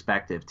forced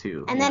perspective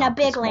too. And you then know, a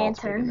big 'cause Walt's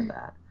big lantern. into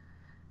that.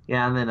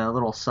 Yeah, and then a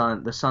little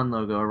the sun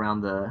logo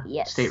around the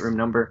Yes. stateroom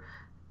number.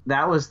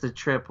 That was the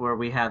trip where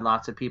we had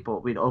lots of people.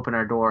 We'd open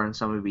our door and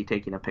someone would be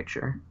taking a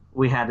picture.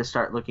 We had to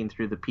start looking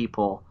through the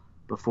people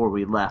before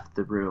we left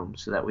the room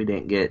so that we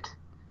didn't get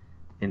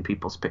in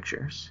people's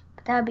pictures.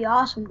 that would be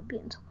awesome to be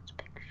in someone's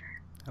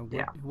picture.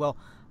 Yeah. Well,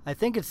 I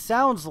think it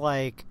sounds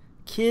like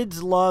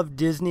kids love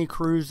Disney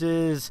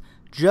cruises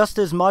just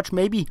as much,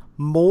 maybe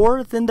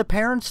more than the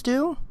parents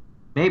do.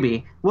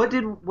 Maybe. What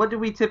did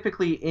we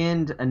typically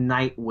end a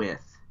night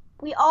with?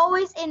 We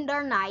always end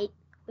our night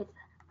with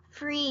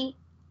free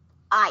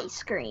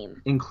ice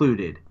cream.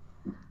 Included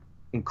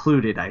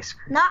ice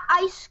cream. Not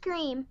ice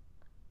cream.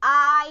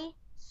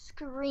 Ice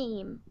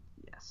cream.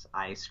 Yes,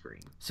 ice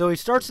cream. So he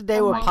starts the day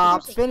Oh with my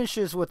pop, goodness.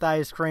 finishes with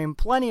ice cream,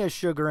 plenty of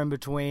sugar in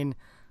between.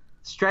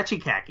 Stretchy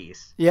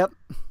khakis. Yep.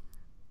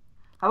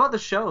 How about the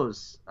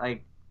shows?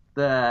 Like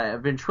the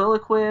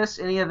ventriloquist,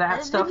 any of that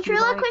The stuff? you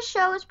like? ventriloquist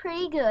show is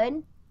pretty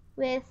good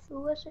with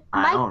who was it?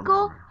 I don't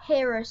Michael remember.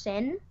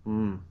 Harrison.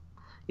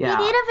 Yeah.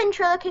 He did a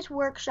ventriloquist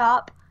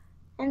workshop,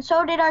 and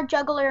so did our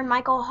juggler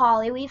Michael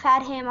Hawley. We've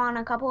had him on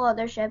a couple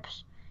other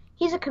ships.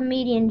 He's a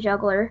comedian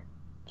juggler.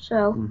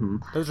 So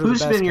Those are Who's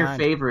the best been your kind.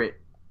 favorite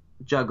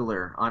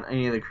juggler on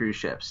any of the cruise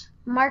ships?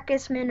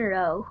 Marcus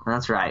Monroe.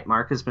 That's right.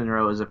 Marcus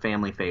Monroe is a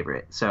family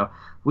favorite. So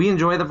we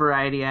enjoy the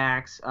variety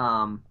acts.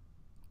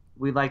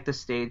 We like the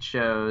stage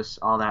shows,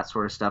 all that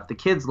sort of stuff. The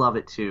kids love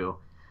it too.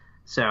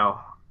 So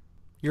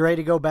You ready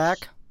to go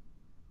back?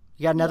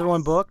 You got another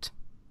one Yes. booked?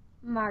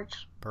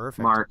 March.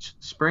 Perfect. March,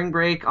 spring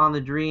break on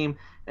the Dream.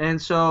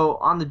 And so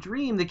on the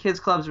Dream, the Kids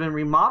Club's been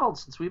remodeled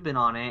since we've been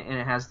on it, and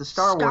it has the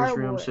Star Wars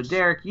room. So Wars.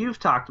 Derek, you've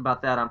talked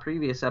about that on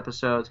previous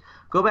episodes.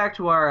 Go back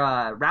to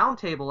our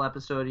roundtable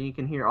episode, and you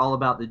can hear all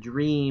about the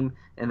Dream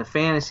and the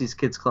Fantasies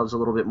Kids Clubs a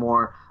little bit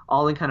more.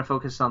 Alden kind of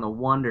focused on the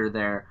Wonder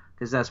there,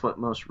 because that's what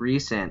most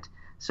recent.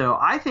 So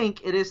I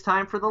think it is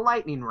time for the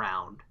lightning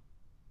round.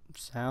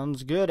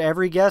 Sounds good.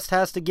 Every guest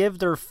has to give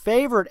their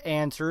favorite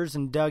answers,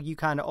 and Doug, you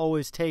kind of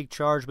always take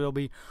charge, but it'll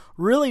be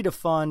really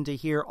fun to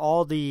hear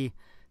all the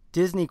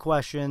Disney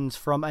questions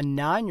from a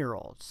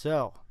 9-year-old.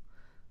 So,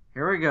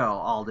 Here we go,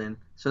 Alden.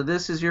 So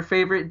this is your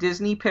favorite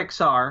Disney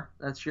Pixar.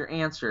 That's your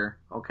answer,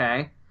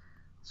 okay?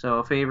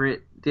 So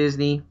favorite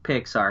Disney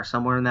Pixar,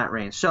 somewhere in that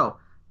range. So,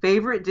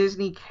 favorite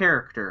Disney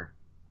character.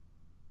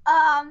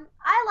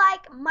 I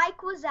like Mike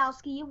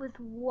Wazowski with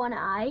one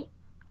eye,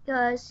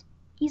 because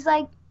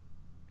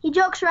he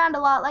jokes around a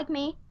lot like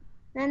me.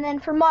 And then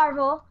for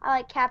Marvel, I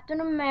like Captain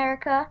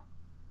America.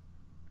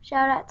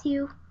 Shout out to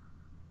you.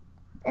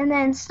 And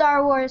then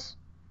Star Wars,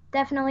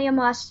 definitely a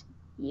must,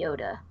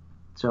 Yoda.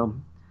 So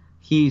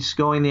he's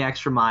going the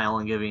extra mile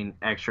and giving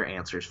extra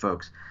answers,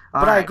 folks.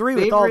 But I agree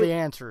with all the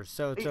answers,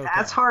 so it's okay.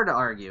 That's hard to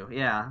argue.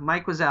 Yeah,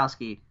 Mike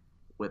Wazowski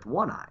with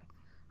one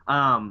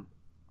eye.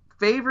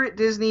 Favorite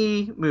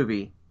Disney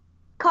movie?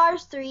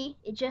 Cars 3.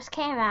 It just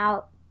came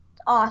out.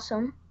 It's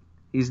awesome.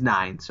 He's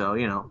 9, so,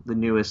 the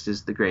newest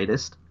is the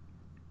greatest.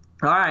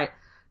 All right,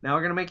 now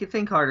we're going to make you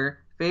think harder.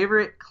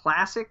 Favorite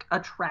classic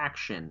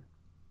attraction?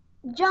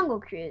 Jungle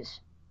Cruise.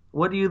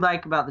 What do you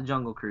like about the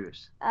Jungle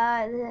Cruise?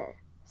 The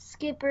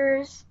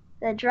skippers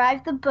that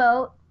drive the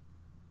boat.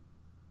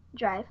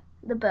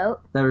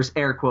 There's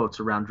air quotes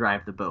around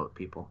drive the boat,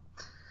 people.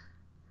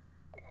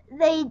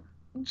 They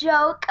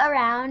joke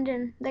around,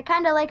 and they're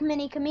kind of like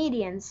mini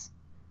comedians.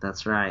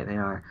 That's right, they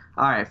are.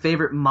 All right,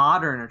 favorite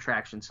modern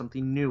attraction,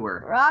 something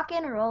newer. Rock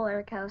and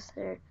Roller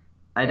Coaster.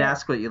 I'd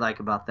ask what you like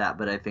about that,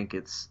 but I think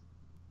it's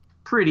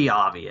pretty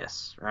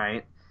obvious,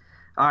 right?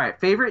 All right,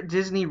 favorite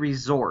Disney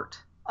resort.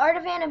 Art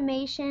of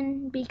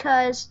Animation,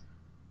 because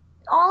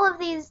all of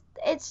these,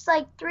 it's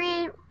like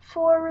 3-4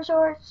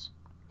 resorts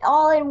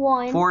all in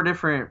one. 4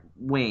 different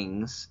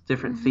wings,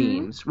 different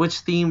themes.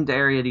 Which themed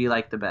area do you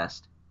like the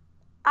best?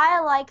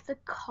 I like the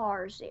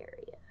Cars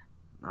area.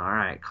 All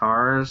right,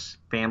 Cars,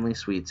 Family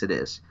Suites it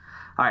is.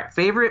 All right,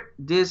 favorite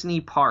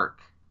Disney park?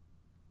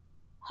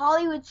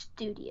 Hollywood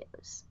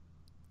Studios.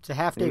 It's a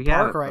half-day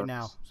park right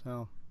now,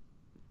 so...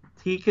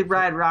 He could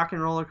ride Rock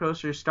and Roller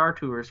Coaster Star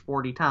Tours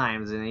 40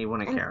 times and he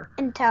wouldn't care.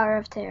 And Tower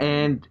of Terror.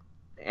 And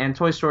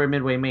Toy Story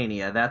Midway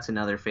Mania, that's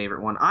another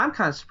favorite one. I'm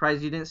kind of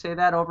surprised you didn't say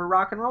that over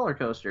Rock and Roller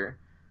Coaster.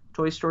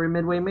 Toy Story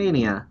Midway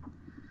Mania.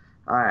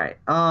 All right.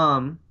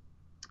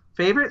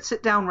 Favorite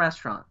sit-down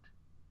restaurant?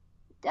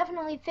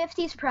 Definitely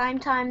 50s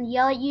Primetime.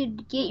 Yell at you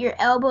to get your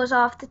elbows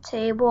off the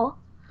table.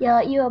 Yell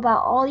at you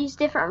about all these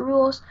different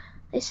rules.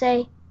 They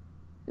say,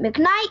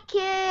 McKnight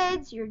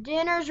kids, your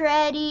dinner's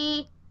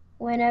ready.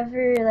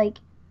 Whenever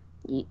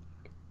you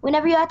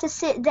have to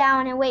sit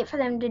down and wait for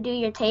them to do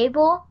your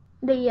table,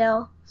 they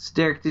yell.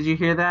 Derek, did you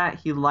hear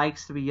that? He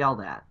likes to be yelled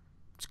at.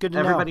 It's good to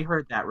know. Everybody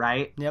heard that,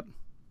 right? Yep.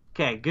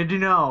 Okay, good to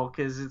know,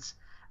 because it's...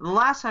 The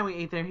last time we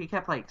ate there, he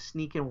kept,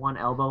 sneaking one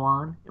elbow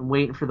on and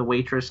waiting for the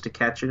waitress to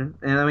catch him.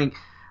 And,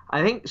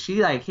 I think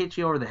she, hit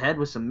you over the head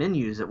with some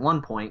menus at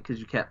one point because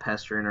you kept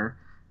pestering her.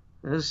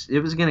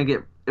 It was gonna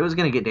get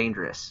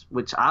dangerous,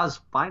 which I was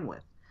fine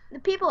with. The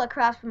people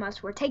across from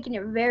us were taking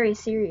it very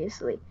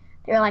seriously.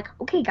 They're like,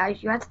 okay,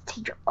 guys, you have to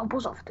take your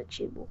elbows off the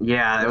table.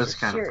 Yeah, it was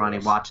kind of funny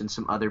watching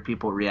some other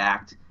people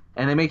react.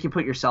 And they make you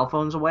put your cell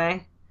phones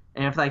away.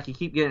 And if, you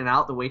keep getting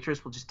out, the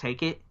waitress will just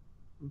take it.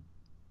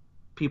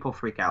 People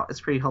freak out.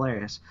 It's pretty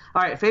hilarious.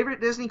 All right,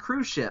 favorite Disney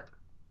cruise ship?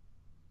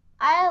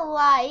 I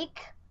like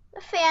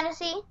the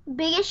Fantasy.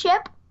 Biggest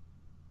ship.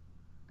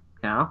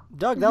 Yeah.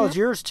 Doug, that was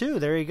yours, too.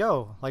 There you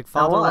go. Like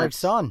father, like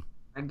son.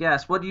 I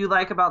guess. What do you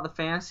like about the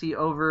Fantasy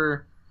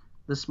over...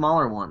 the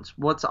smaller ones?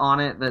 What's on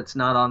it that's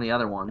not on the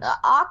other ones? The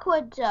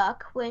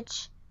Aqueduct,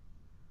 which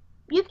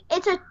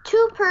it's a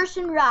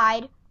 2-person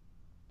ride.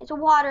 It's a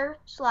water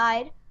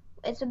slide.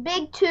 It's a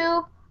big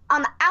tube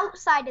on the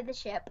outside of the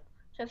ship.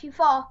 So if you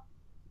fall,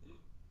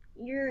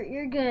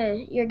 you're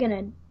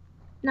gonna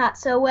not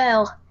so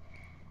well.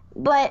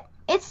 But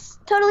it's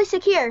totally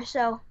secure,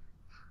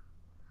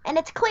 and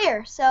it's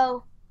clear,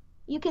 so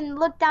you can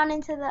look down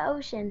into the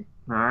ocean.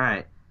 All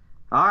right,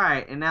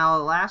 and now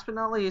last but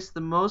not least,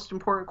 the most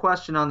important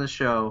question on the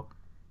show.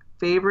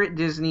 Favorite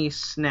Disney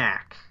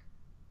snack?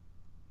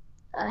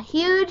 A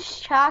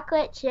huge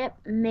chocolate chip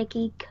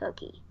Mickey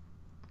cookie.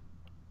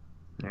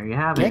 There you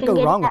have it. Can't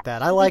go wrong with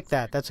that. I like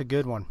that. That's a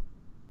good one.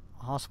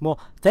 Awesome. Well,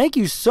 thank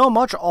you so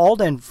much,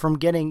 Alden, from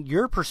getting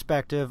your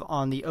perspective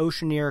on the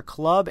Oceaneer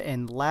Club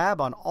and Lab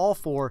on all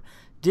 4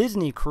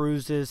 Disney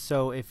cruises.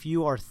 So if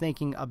you are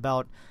thinking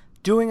about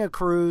doing a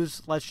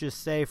cruise, let's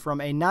just say from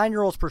a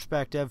 9-year-old's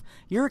perspective,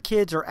 your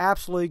kids are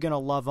absolutely going to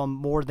love them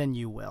more than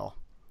you will.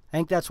 I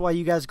think that's why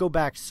you guys go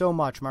back so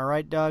much. Am I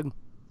right, Doug?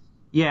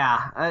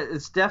 Yeah,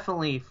 it's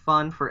definitely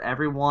fun for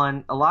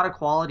everyone. A lot of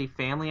quality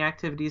family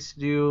activities to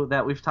do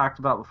that we've talked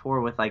about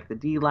before with the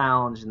D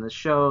Lounge and the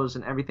shows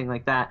and everything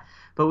like that.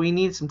 But we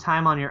need some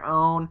time on your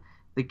own.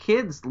 The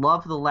kids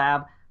love the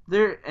Lab.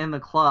 They're in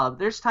the club.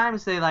 There's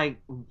times they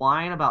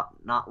whine about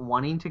not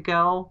wanting to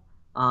go.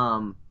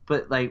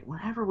 But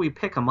whenever we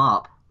pick them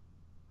up,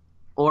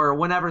 or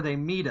whenever they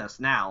meet us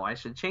now, I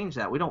should change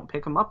that. We don't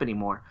pick them up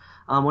anymore.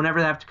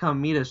 Whenever they have to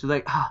come meet us, they're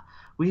like,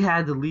 we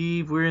had to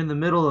leave. We're in the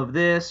middle of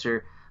this.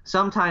 Or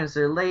sometimes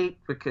they're late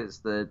because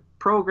the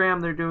program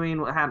they're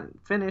doing hadn't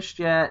finished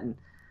yet, and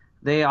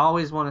they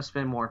always want to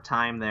spend more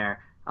time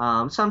there.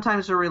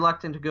 Sometimes they're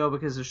reluctant to go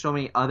because there's so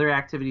many other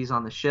activities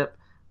on the ship,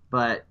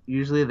 but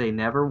usually they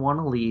never want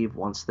to leave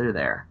once they're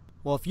there.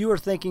 Well, if you are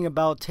thinking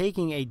about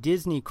taking a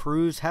Disney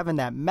cruise, having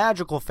that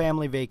magical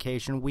family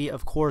vacation, we,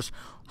 of course,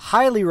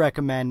 highly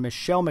recommend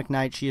Michelle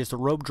McKnight. She is the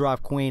rope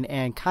drop queen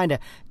and kind of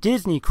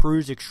Disney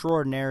cruise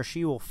extraordinaire.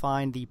 She will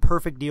find the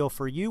perfect deal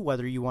for you,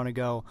 whether you want to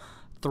go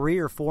 3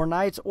 or 4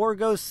 nights or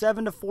go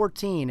 7 to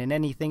 14 and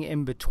anything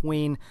in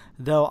between,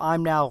 though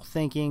I'm now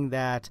thinking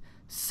that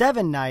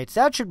 7 nights,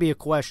 that should be a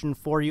question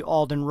for you,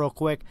 Alden, real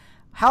quick.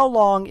 How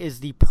long is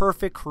the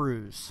perfect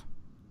cruise?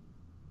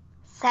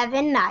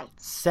 7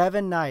 nights.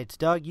 7 nights.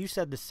 Doug, you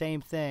said the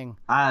same thing.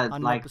 I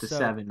on like the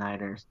episode.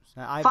 7-nighters.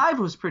 5 5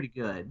 was pretty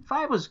good.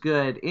 5 was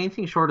good.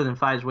 Anything shorter than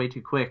 5 is way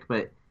too quick,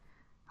 but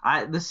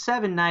the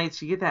 7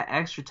 nights, you get that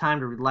extra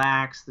time to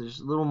relax. There's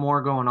a little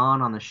more going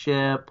on the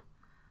ship.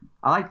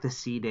 I like the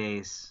sea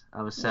days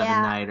of a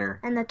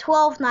 7-nighter. And the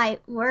 12th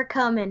night, we're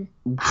coming.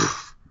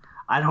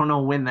 I don't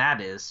know when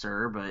that is,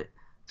 sir, but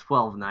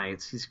 12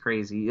 nights. He's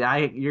crazy.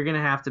 You're going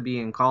to have to be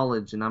in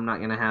college, and I'm not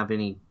going to have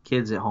any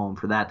kids at home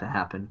for that to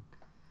happen.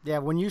 Yeah,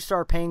 when you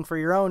start paying for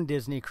your own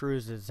Disney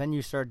cruises, then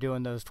you start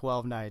doing those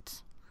 12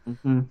 nights.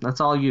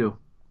 That's all you.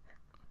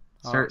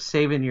 Start right.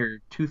 saving your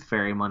Tooth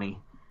Fairy money.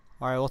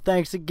 All right, well,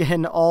 thanks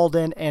again,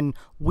 Alden. And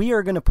we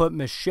are going to put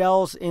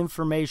Michelle's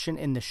information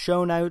in the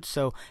show notes.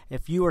 So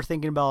if you are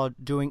thinking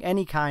about doing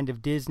any kind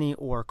of Disney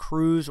or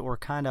cruise or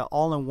kind of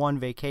all-in-one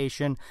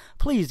vacation,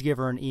 please give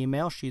her an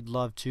email. She'd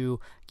love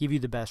to give you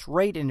the best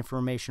rate and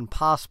information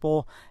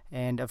possible.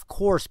 And, of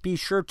course, be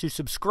sure to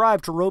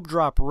subscribe to Rope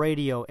Drop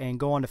Radio and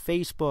go on to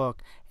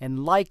Facebook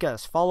and like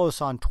us, follow us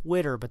on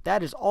Twitter. But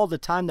that is all the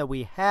time that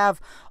we have.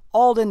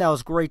 Alden, that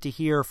was great to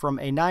hear from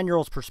a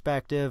 9-year-old's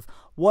perspective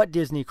what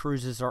Disney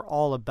cruises are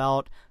all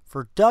about.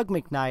 For Doug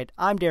McKnight,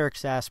 I'm Derek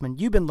Sassman.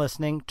 You've been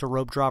listening to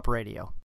Rope Drop Radio.